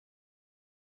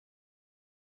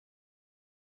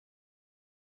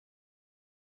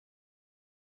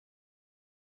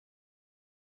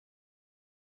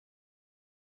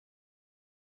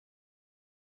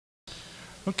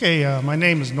Okay, my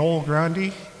name is Noel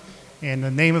Grondie, and the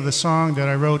name of the song that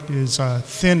I wrote is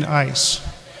Thin Ice.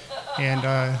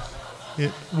 And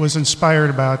it was inspired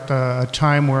about a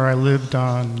time where I lived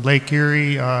on Lake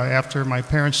Erie after my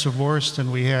parents divorced,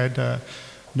 and we had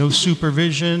no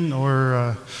supervision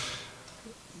or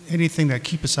anything that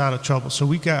keep us out of trouble. So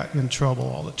we got in trouble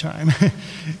all the time.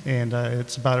 And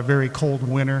it's about a very cold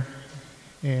winter,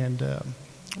 and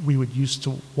we would used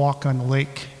to walk on the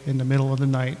lake in the middle of the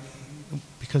night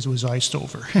because it was iced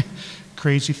over.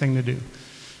 Crazy thing to do.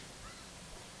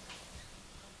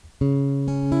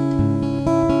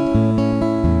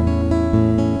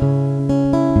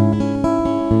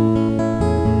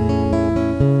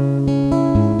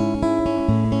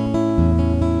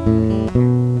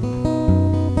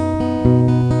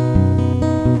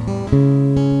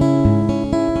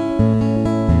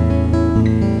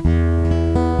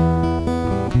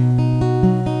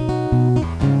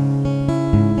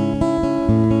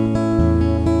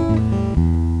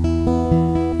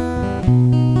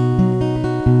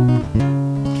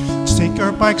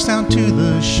 Bikes down to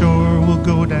the shore, we'll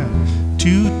go down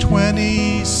to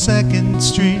 22nd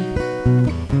Street.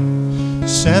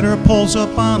 Set our poles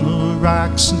up on the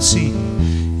rocks and see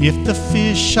if the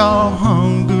fish are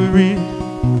hungry.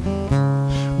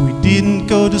 We didn't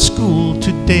go to school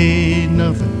today,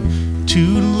 nothing to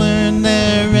learn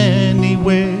there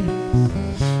anyway.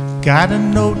 Got a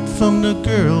note from the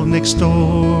girl next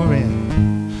door,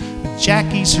 and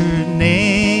Jackie's her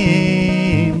name.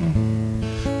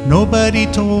 Nobody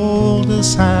told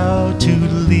us how to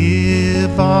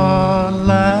live our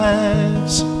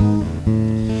lives.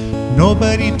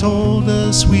 Nobody told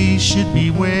us we should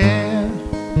beware.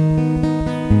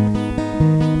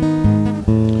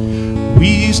 We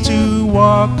used to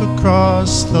walk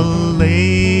across the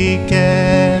lake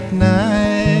at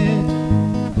night,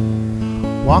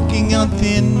 walking on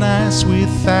thin ice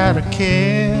without a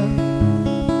care.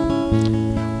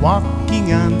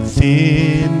 Walking on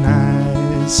thin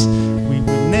ice, we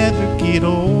would never get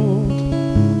old.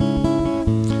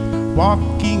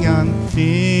 Walking on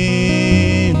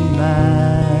thin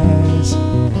ice.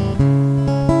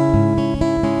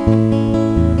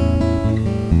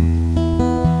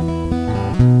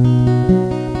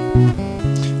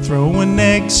 Throwing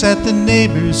eggs at the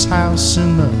neighbor's house,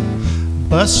 and the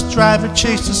bus driver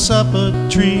chased us up a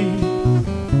tree.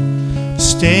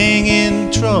 Staying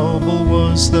in trouble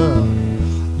was the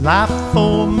life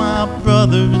for my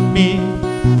brother and me.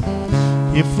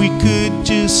 If we could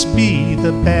just be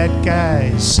the bad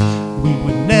guys, we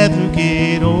would never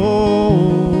get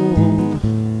old.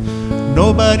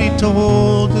 Nobody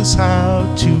told us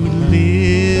how to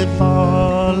live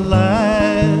our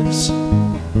lives.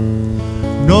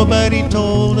 Nobody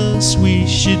told us we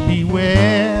should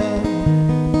beware.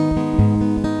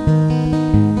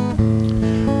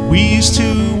 We used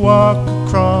to walk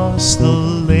across the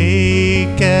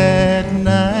lake at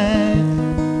night,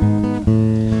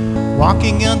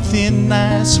 walking on thin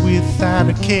ice without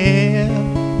a care.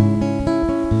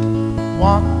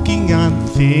 Walking on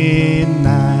thin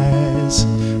ice,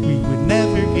 we would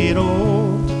never get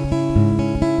old.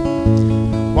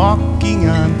 Walking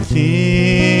on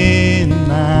thin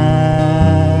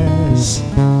ice.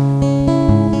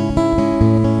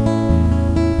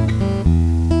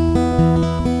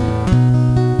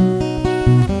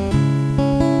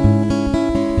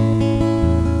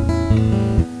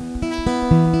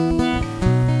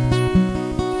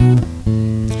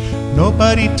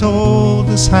 Nobody told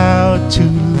us how to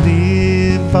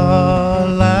live our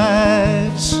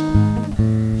lives.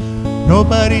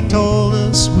 Nobody told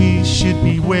us we should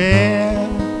beware.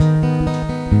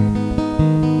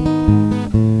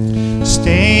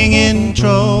 Staying in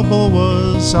trouble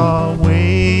was our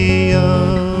way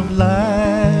of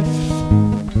life.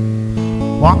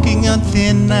 Walking on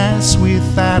thin ice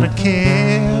without a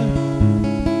care.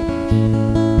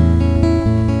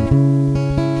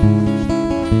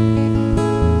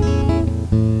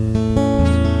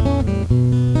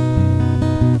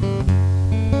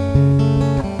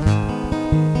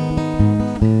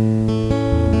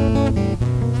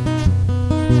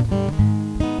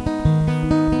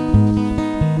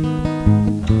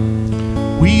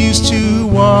 We used to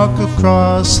walk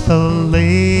across the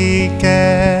lake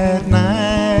at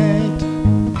night,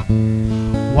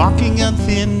 walking on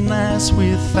thin ice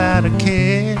without a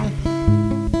care.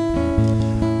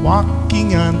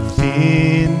 Walking on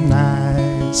thin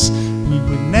ice, we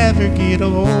would never get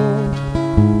old.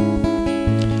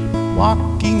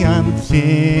 Walking on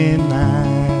thin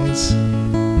ice.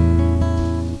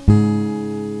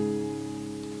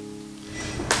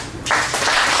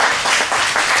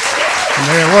 And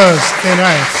there it was, Thin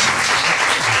Ice.